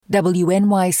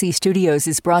WNYC Studios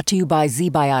is brought to you by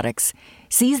Z-Biotics.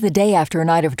 Seize the day after a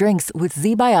night of drinks with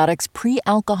Z-Biotics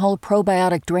pre-alcohol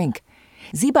probiotic drink.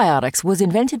 Z-Biotics was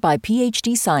invented by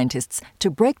PhD scientists to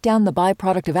break down the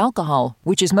byproduct of alcohol,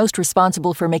 which is most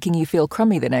responsible for making you feel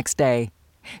crummy the next day.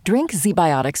 Drink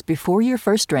Z-Biotics before your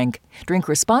first drink, drink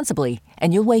responsibly,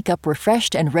 and you'll wake up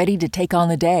refreshed and ready to take on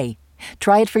the day.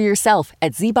 Try it for yourself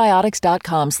at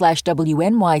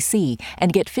zbiotics.com/WNYC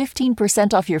and get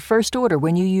 15% off your first order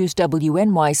when you use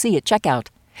WNYC at checkout.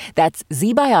 That's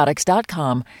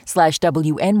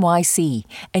zbiotics.com/WNYC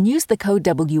and use the code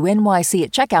WNYC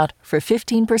at checkout for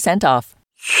 15% off.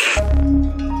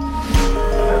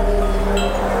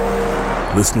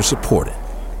 Listener supported.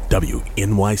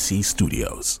 WNYC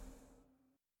Studios.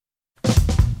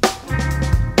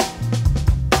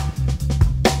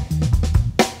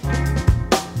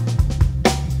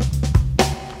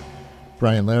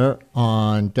 Brian Lehrer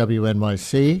on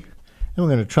WNYC. And we're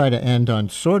going to try to end on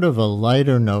sort of a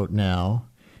lighter note now,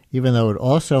 even though it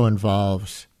also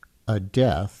involves a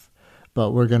death. But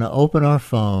we're going to open our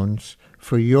phones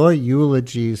for your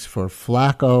eulogies for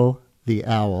Flaco the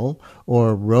owl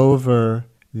or Rover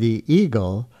the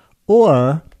eagle,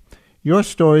 or your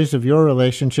stories of your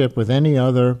relationship with any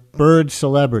other bird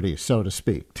celebrity, so to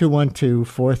speak.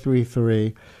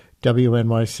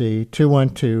 212-433-WNYC,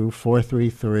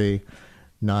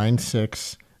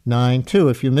 212-433-9692.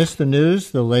 If you missed the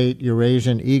news, the late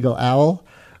Eurasian eagle owl,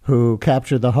 who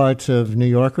captured the hearts of New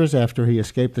Yorkers after he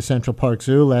escaped the Central Park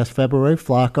Zoo last February,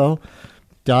 Flaco,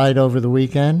 died over the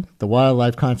weekend. The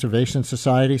Wildlife Conservation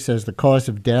Society says the cause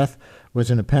of death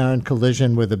was an apparent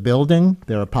collision with a building.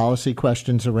 There are policy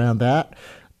questions around that.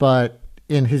 But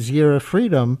in his year of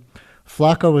freedom,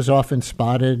 Flaco was often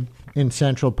spotted in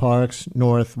Central Park's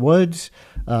North Woods.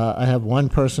 I have one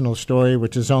personal story,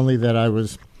 which is only that I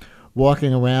was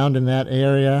walking around in that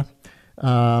area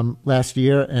last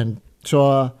year and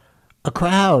saw a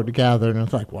crowd gathered. And I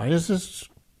was like, why is this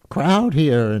crowd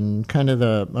here in kind of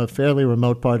a fairly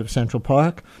remote part of Central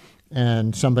Park?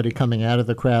 And somebody coming out of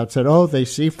the crowd said, oh, they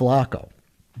see Flaco.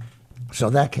 So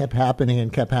that kept happening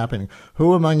and kept happening.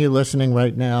 Who among you listening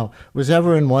right now was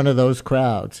ever in one of those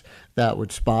crowds that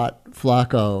would spot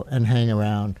Flaco and hang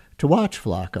around to watch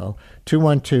Flaco?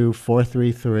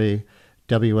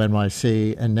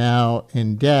 212-433-WNYC. And now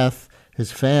in death,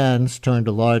 his fans turned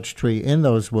a large tree in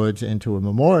those woods into a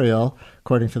memorial.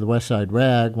 According to the West Side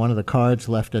Rag, one of the cards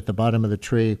left at the bottom of the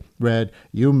tree read,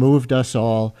 "You moved us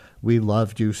all. We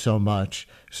loved you so much."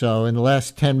 So in the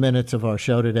last 10 minutes of our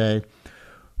show today,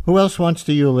 who else wants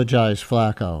to eulogize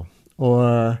Flaco?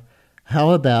 Or how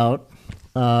about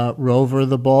Rover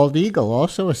the bald eagle,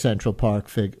 also a Central Park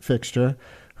fixture,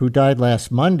 who died last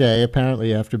Monday,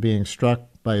 apparently after being struck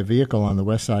by a vehicle on the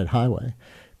West Side Highway.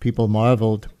 People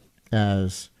marveled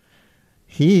as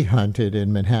he hunted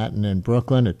in Manhattan and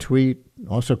Brooklyn. A tweet,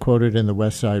 also quoted in the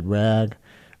West Side Rag,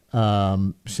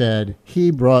 said,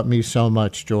 "He brought me so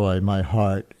much joy, my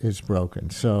heart is broken."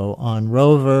 So on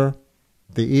Rover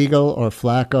the eagle or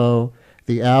Flaco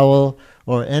the owl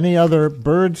or any other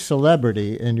bird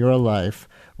celebrity in your life,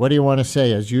 what do you want to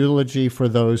say as eulogy for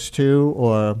those two,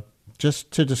 or just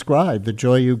to describe the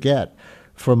joy you get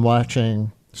from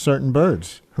watching certain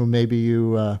birds who maybe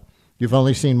you've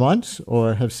only seen once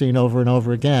or have seen over and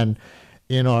over again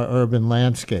in our urban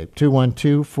landscape?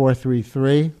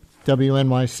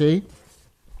 212-433-WNYC,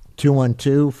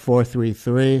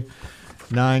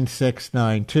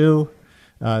 212-433-9692.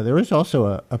 There is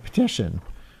also a petition,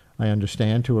 I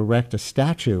understand, to erect a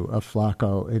statue of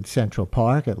Flaco in Central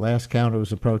Park. At last count, it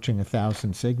was approaching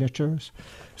 1,000 signatures.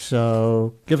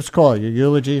 So give us a call. Your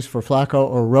eulogies for Flaco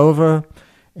or Rover,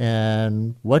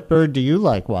 and what bird do you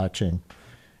like watching,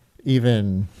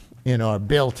 even in our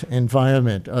built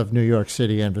environment of New York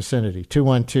City and vicinity?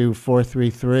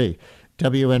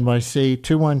 212-433-WNYC,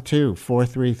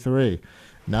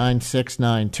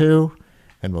 212-433-9692.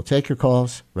 And we'll take your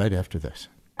calls right after this.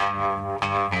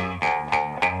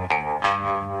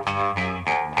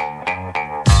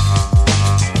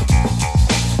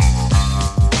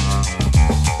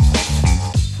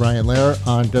 Brian Lehrer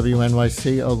on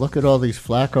WNYC. Oh, look at all these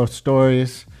Flaco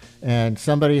stories. And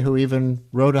somebody who even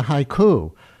wrote a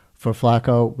haiku for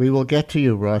Flaco. We will get to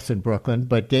you, Ross in Brooklyn.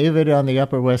 But David on the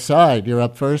Upper West Side, you're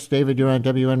up first. David, you're on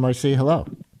WNYC. Hello.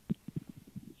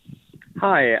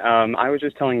 Hi. I was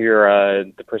just telling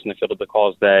the person that fielded the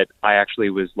calls that I actually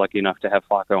was lucky enough to have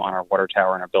Flaco on our water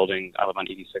tower in our building. I live on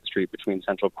 86th Street between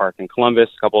Central Park and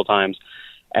Columbus a couple of times.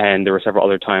 And there were several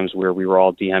other times where we were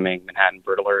all DMing Manhattan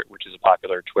Bird Alert, which is a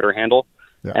popular Twitter handle.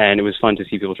 Yeah. And it was fun to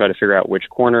see people try to figure out which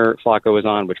corner Flaco was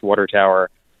on, which water tower,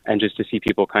 and just to see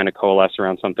people kind of coalesce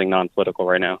around something non-political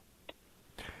right now.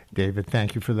 David,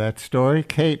 thank you for that story.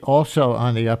 Kate, also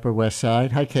on the Upper West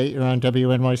Side. Hi, Kate. You're on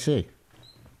WNYC.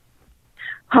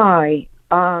 Hi.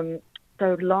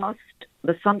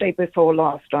 The Sunday before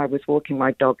last, I was walking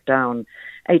my dog down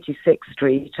 86th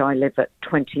Street. I live at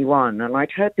 21, and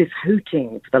I'd heard this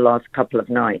hooting for the last couple of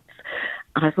nights.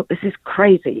 And I thought, this is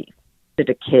crazy. Did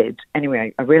a kid.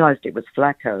 Anyway, I realized it was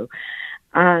Flaco.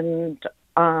 And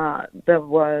there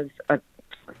was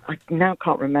I now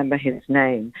can't remember his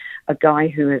name, a guy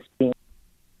who has been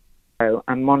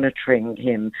monitoring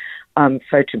him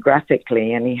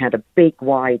photographically, and he had a big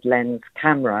wide lens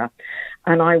camera.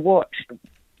 And I watched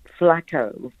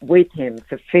Flaco with him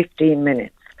for 15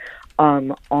 minutes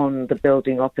on the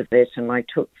building opposite, and I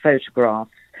took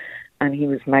photographs, and he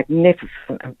was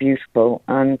magnificent and beautiful,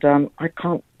 and I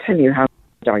can't tell you how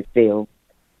good I feel.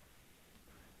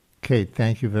 Kate,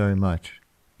 thank you very much.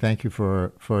 Thank you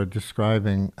for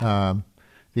describing the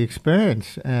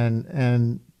experience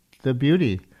and the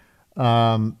beauty.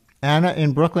 Anna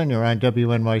in Brooklyn, you're on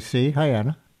WNYC. Hi,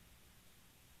 Anna.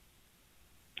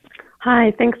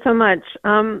 Hi, thanks so much.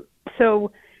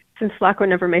 So since Flaco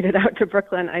never made it out to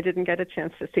Brooklyn, I didn't get a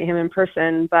chance to see him in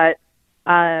person, but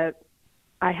I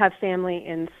have family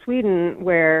in Sweden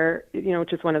where,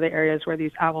 which is one of the areas where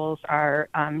these owls are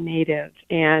native.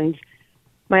 And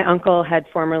my uncle had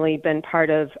formerly been part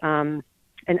of an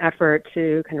effort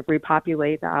to kind of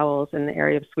repopulate the owls in the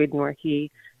area of Sweden where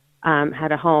he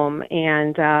had a home.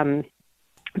 And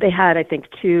they had, I think,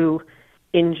 2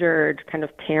 injured kind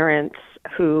of parents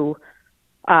who,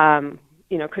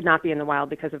 could not be in the wild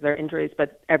because of their injuries,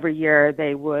 but every year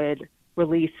they would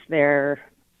release their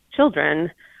children,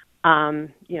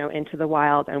 into the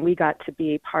wild. And we got to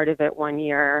be part of it one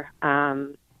year.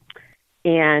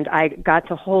 And I got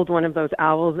to hold one of those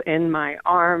owls in my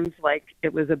arms like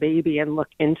it was a baby and look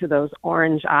into those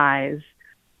orange eyes.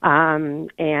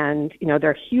 And,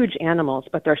 they're huge animals,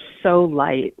 but they're so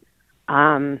light,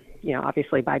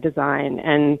 obviously by design.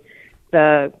 And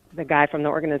the guy from the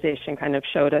organization kind of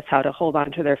showed us how to hold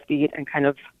onto their feet and kind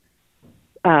of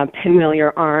pinwheel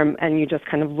your arm, and you just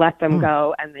kind of let them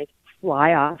go, and they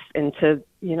fly off into,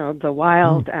 the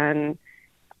wild. And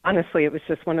honestly, it was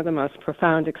just one of the most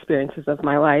profound experiences of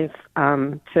my life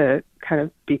to kind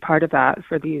of be part of that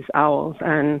for these owls.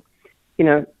 And,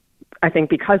 I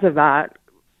think because of that,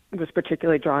 I was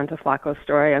particularly drawn to Flaco's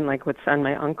story and would send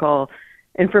my uncle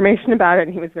information about it.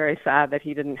 And he was very sad that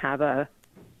he didn't have a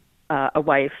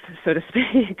wife, so to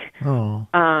speak. Oh.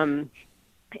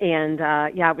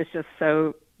 It was just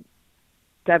so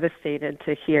devastated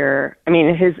to hear. I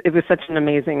mean, it was such an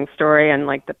amazing story, and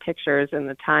the pictures and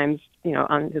the times,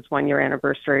 on his 1-year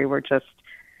anniversary were just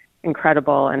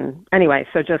incredible. And anyway,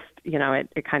 so just,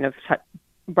 it kind of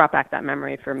brought back that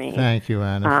memory for me. Thank you,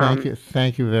 Anna.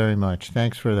 Thank you very much.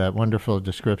 Thanks for that wonderful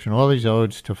description. All these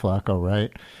odes to Flaco,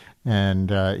 right?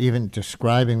 And even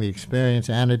describing the experience.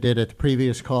 Anna did it, the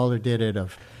previous caller did it,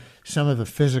 of some of the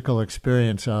physical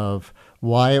experience of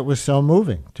why it was so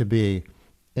moving to be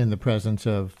in the presence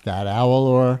of that owl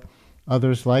or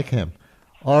others like him.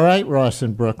 All right, Ross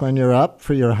in Brooklyn, you're up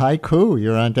for your haiku.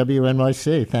 You're on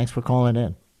WNYC. Thanks for calling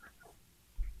in.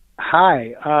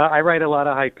 Hi. I write a lot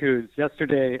of haikus.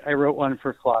 Yesterday, I wrote one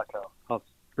for Flaco. I'll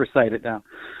recite it now.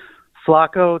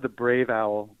 Flaco, the brave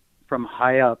owl, from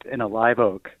high up in a live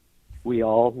oak, we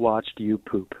all watched you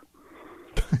poop.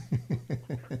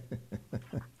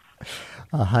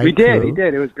 Haiku, we did. He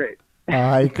did. It was great. A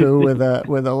haiku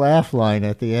with a laugh line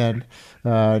at the end.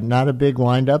 Not a big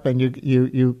wind up, and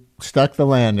you stuck the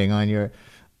landing on your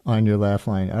laugh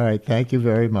line. All right, thank you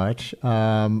very much.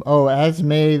 As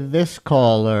may this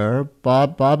caller,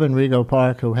 Bob in Rego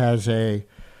Park, who has a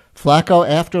Flaco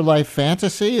afterlife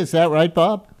fantasy. Is that right,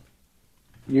 Bob?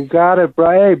 You got it,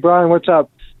 Brian. Hey, Brian, what's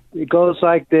up? It goes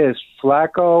like this.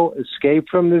 Flaco escaped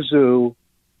from the zoo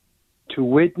to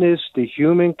witness the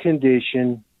human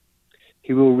condition.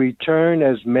 He will return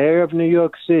as mayor of New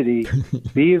York City,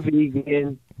 be a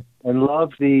vegan, and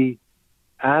love the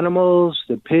animals,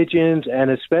 the pigeons,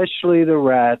 and especially the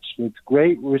rats with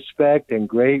great respect and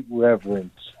great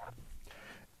reverence.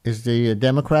 Is he a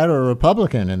Democrat or a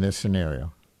Republican in this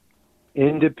scenario?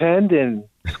 Independent,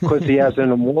 because he has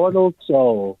an immortal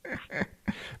soul.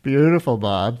 Beautiful,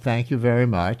 Bob. Thank you very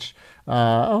much.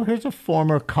 Here's a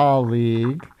former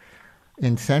colleague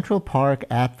in Central Park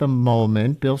at the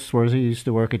moment. Bill Swerzi used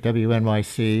to work at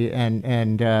WNYC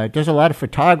and does a lot of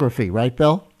photography, right,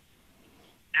 Bill?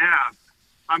 Yeah.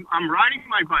 I'm riding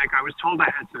my bike. I was told I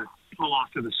had to pull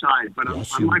off to the side, but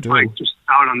Yes, I'm on my do. bike just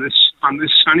out on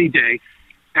this sunny day,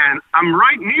 and I'm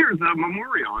right near the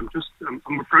memorial.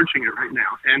 I'm approaching it right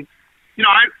now, and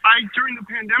I during the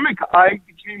pandemic, I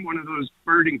became one of those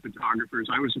birding photographers.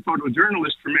 I was a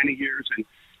photojournalist for many years and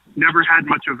never had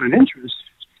much of an interest.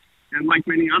 And like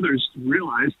many others,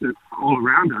 realized that all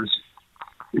around us,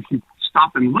 if you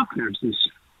stop and look, there's this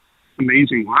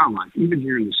amazing wildlife, even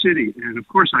here in the city. And of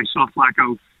course, I saw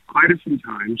Flaco quite a few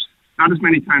times, not as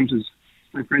many times as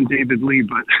my friend David Lee,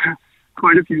 but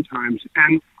quite a few times.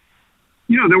 And,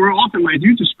 there were often, like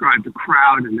you described, a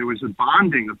crowd, and there was a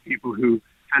bonding of people who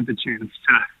had the chance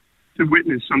to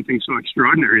witness something so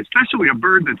extraordinary, especially a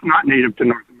bird that's not native to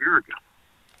North America.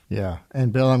 Yeah.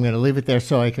 And Bill, I'm going to leave it there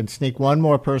so I can sneak one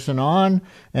more person on,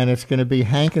 and it's going to be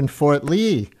Hank in Fort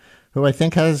Lee, who I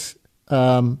think has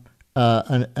an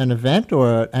event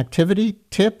or an activity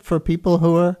tip for people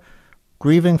who are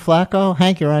grieving Flaco.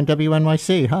 Hank, you're on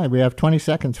WNYC. Hi, we have 20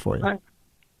 seconds for you.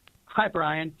 Hi,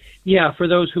 Brian. Yeah, for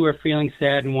those who are feeling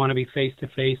sad and want to be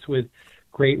face-to-face with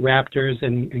great raptors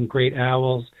and great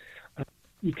owls,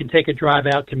 you can take a drive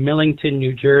out to Millington,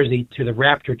 New Jersey, to the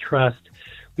Raptor Trust,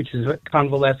 which is a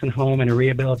convalescent home and a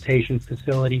rehabilitation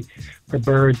facility for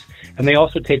birds. And they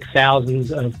also take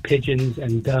thousands of pigeons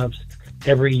and doves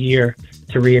every year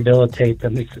to rehabilitate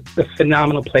them. It's a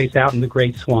phenomenal place out in the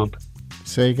Great Swamp.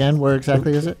 Say again, where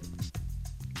exactly is it?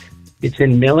 It's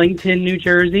in Millington, New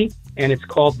Jersey, and it's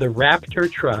called the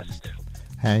Raptor Trust.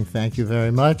 Hank, thank you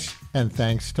very much. And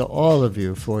thanks to all of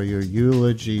you for your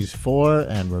eulogies for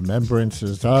and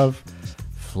remembrances of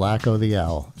Flaco the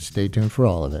Owl. Stay tuned for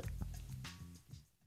all of it.